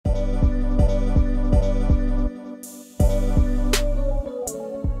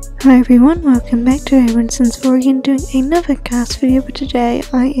Hi everyone, welcome back. Today Winston's again doing another CAS video, but today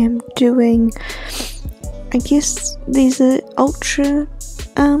I am doing, I guess these are ultra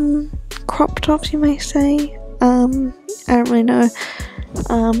crop tops, you may say. I don't really know.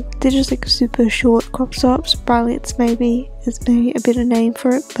 They're just like super short crop tops. Bralettes maybe is maybe a better name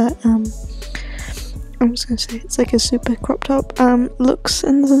for it, but I'm just gonna say it's like a super crop top looks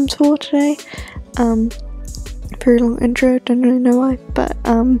in them for today. Very long intro, don't really know why, but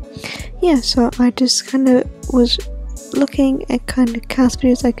yeah, so I just kind of was looking at kind of CAS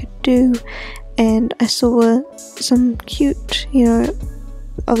videos I could do, and I saw some cute,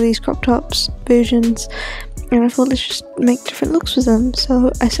 of these crop tops versions, and I thought let's just make different looks with them.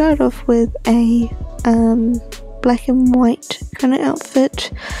 So I started off with a black and white kind of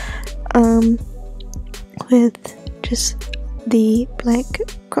outfit with just the black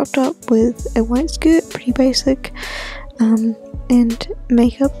crop top with a white skirt, pretty basic, and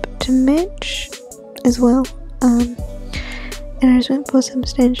makeup to match as well, and I just went for some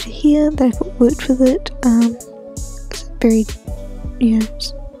standard here that I thought worked with it. It's very,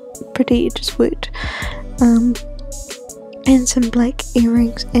 pretty, it just worked, and some black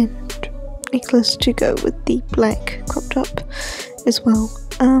earrings and necklace to go with the black crop top as well.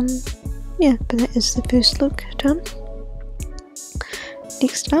 Yeah, but that is the first look done.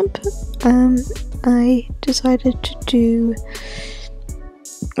 Next up, I decided to do,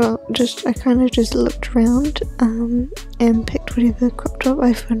 I kind of just looked around and picked whatever crop top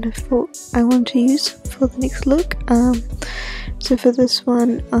I kind of thought I wanted to use for the next look. So for this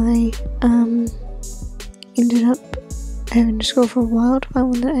one, I ended up having to scroll for a while to find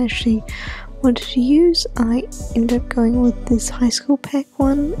one that I actually wanted to use. I ended up going with this high school pack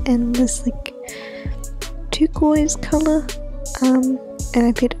one and this like turquoise colour. And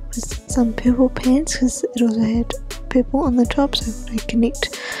I paired it with some purple pants because it also had purple on the top, so I thought I'd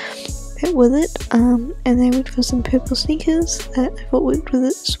connect that with it. And then I went for some purple sneakers that I thought worked with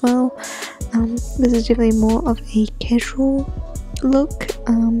it as well. This is definitely more of a casual look.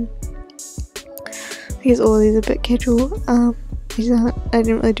 I guess all of these are a bit casual. I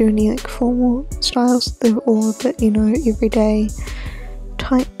didn't really do any like formal styles. They were all a bit, everyday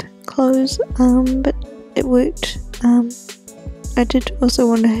type clothes. But it worked. I did also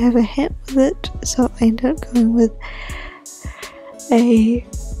want to have a hat with it, so I ended up going with a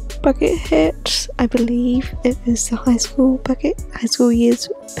bucket hat. I believe it is the high school years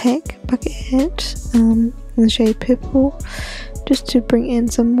pack bucket hat in the shade purple, just to bring in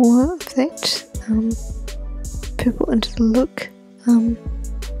some more of that purple into the look.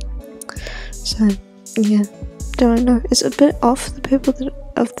 So yeah, don't know, it's a bit off the purple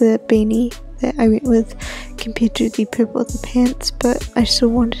of the beanie that I went with compared to the purple of the pants, but I still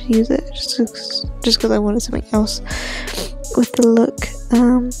wanted to use it just because I wanted something else with the look.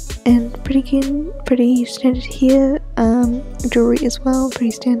 And pretty standard here. Jewelry as well, pretty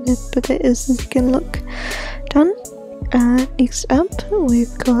standard, but that is the second look done. Next up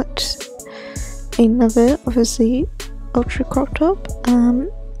we've got another, obviously, ultra crop top.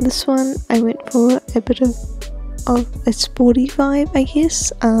 This one I went for a bit of a sporty vibe, I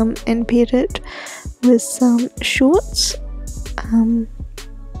guess, and paired it with some shorts,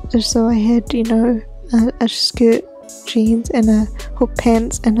 just so I had, a skirt, jeans, and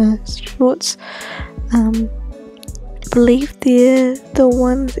pants and a shorts. I believe they're the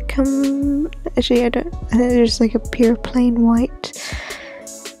ones that come, actually I think there's like a pair of plain white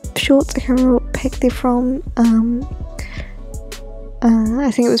shorts. I can't remember what pack they're from. I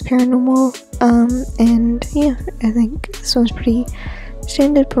think it was Paranormal, and yeah, I think this one's pretty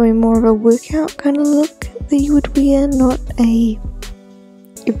standard, probably more of a workout kind of look that you would wear, not a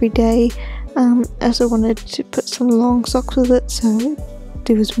everyday. I also wanted to put some long socks with it, so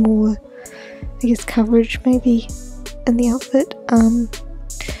there was more, I guess, coverage maybe in the outfit, and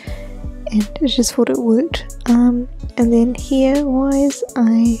I just thought it worked. And then hair wise,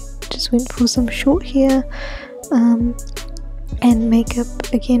 I just went for some short hair, and makeup,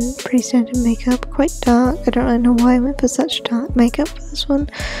 again, pretty standard makeup, quite dark. I don't really know why I went for such dark makeup for this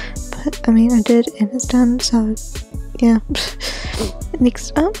one, but I mean I did, and it's done, so yeah.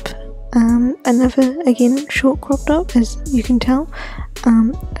 Next up, another, again, short crop top, as you can tell.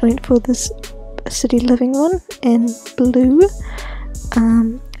 I went for this City Living one in blue,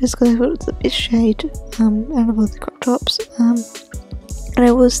 just because I thought it was the best shade out of all the crop tops. And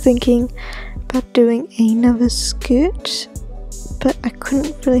I was thinking about doing another skirt, but I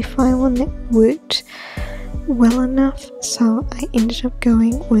couldn't really find one that worked well enough, so I ended up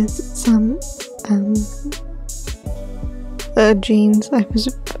going with some jeans.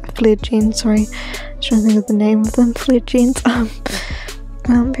 Flared jeans, sorry, I was trying to think of the name of them. Flared jeans,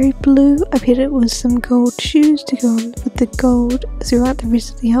 very blue. I paired it with some gold shoes to go on with the gold throughout the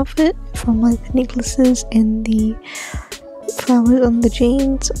rest of the outfit, from like the necklaces and the flowers on the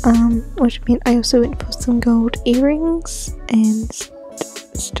jeans, which meant I also went for some gold earrings and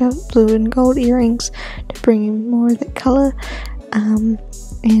stuff, blue and gold earrings to bring in more of that colour,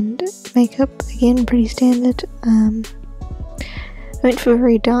 and makeup, again pretty standard. I went for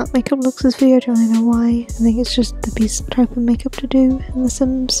very dark makeup looks this video, I don't really know why. I think it's just the best type of makeup to do in The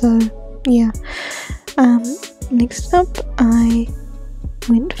Sims, so yeah. Next up, I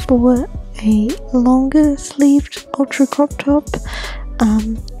went for a longer sleeved ultra crop top,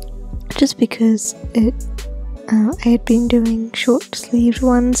 just because I had been doing short sleeved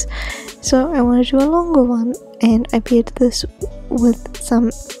ones, so I wanted to do a longer one, and I paired this with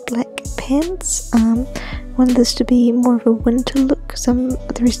some black pants. Wanted this to be more of a winter look.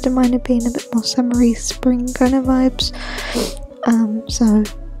 The rest of mine have been a bit more summery, spring kind of vibes, so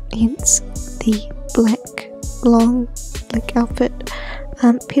hence the black long outfit.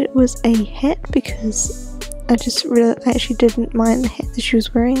 Paired it was a hat because I actually didn't mind the hat that she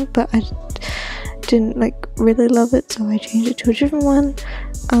was wearing, but I didn't really love it, so I changed it to a different one.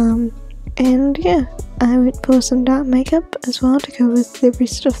 And yeah, I went for some dark makeup as well to go with the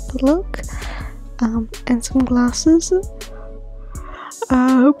rest of the look, and some glasses.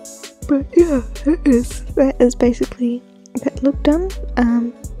 But yeah, that is basically that look done.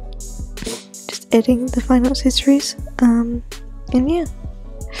 Just adding the final accessories, and yeah.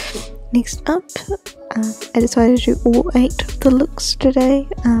 Next up, I decided to do all 8 of the looks today,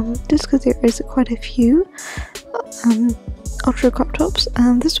 just because there is quite a few ultra crop tops.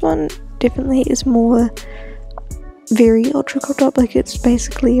 This one definitely is more very ultra crop top, like it's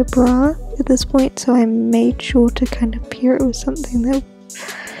basically a bra at this point, so I made sure to kind of pair it with something that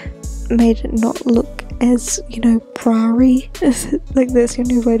made it not look as, bra-y. Like, that's the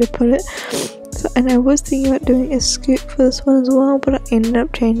only way to put it. So, and I was thinking about doing a skirt for this one as well, but I ended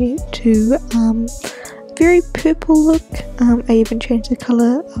up changing it to a very purple look. I even changed the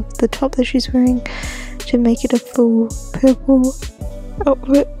colour of the top that she's wearing to make it a full purple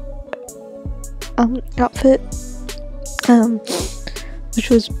outfit, which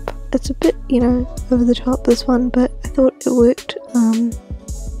was, it's a bit, over the top, this one, but I thought it worked,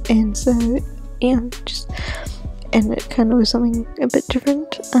 and so, yeah, and it kind of was something a bit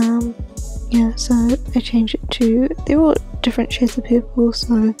different. Yeah, so I changed it to, they're all different shades of purple,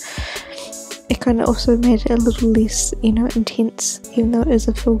 so it kind of also made it a little less, intense, even though it is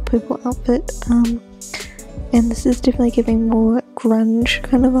a full purple outfit. And this is definitely giving more grunge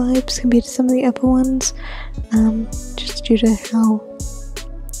kind of vibes compared to some of the other ones, just due to how,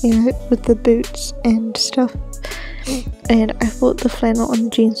 with the boots and stuff. And I thought the flannel on the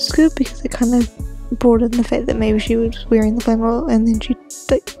jeans was good because it kind of brought in the fact that maybe she was wearing the flannel and then she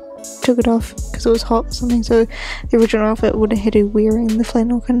took it off because it was hot or something, so the original outfit would have had her wearing the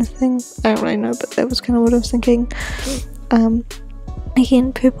flannel kind of thing. I don't really know, but that was kind of what I was thinking.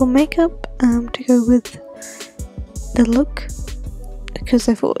 Again, purple makeup to go with the look, because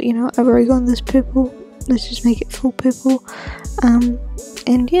I thought, I've already gone this purple, let's just make it full purple.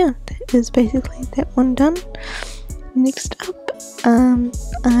 And yeah, that is basically that one done. Next up,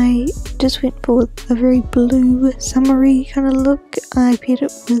 I just went for a very blue summery kind of look. I paired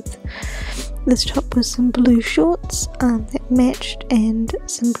it with this top with some blue shorts that matched, and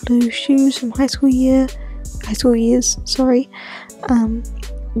some blue shoes from high school years, sorry.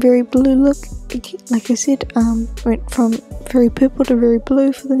 Very blue look, like I said, went from very purple to very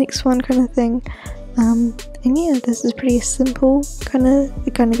blue for the next one kind of thing. And yeah, this is pretty simple, it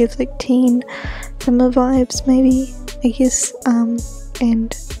kind of gives like teen summer vibes maybe, I guess.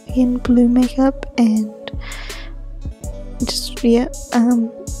 And again, blue makeup, and just, yeah,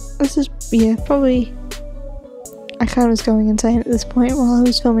 this is, yeah, probably, I kind of was going insane at this point while I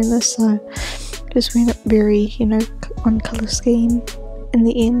was filming this, so just went up very, one colour scheme in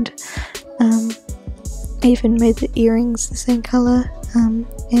the end. I even made the earrings the same colour,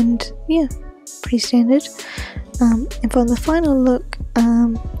 and yeah, pretty standard. And for the final look,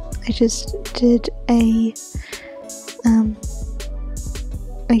 I just did a,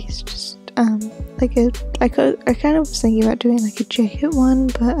 I guess just, like I kind of was thinking about doing like a jacket one,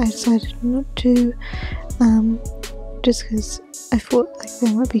 but I decided not to, just because I thought like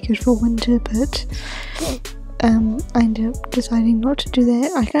that might be good for winter, but I ended up deciding not to do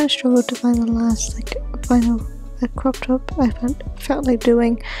that. I kind of struggled to find the last final crop top I felt like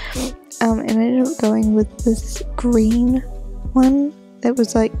doing, and I ended up going with this green one that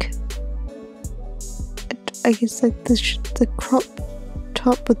was like, I guess like the crop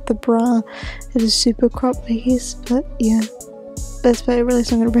top with the bra. It is super cropped, I guess, but yeah, that's very really,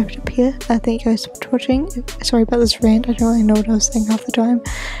 so I'm going to wrap it up here. Thank you guys so much for watching. Sorry about this rant, I don't really know what I was saying half the time,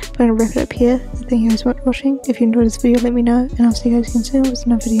 but I'm going to wrap it up here. Thank you guys so much for watching. If you enjoyed this video, let me know, and I'll see you guys again soon with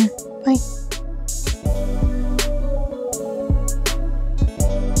another video. Bye.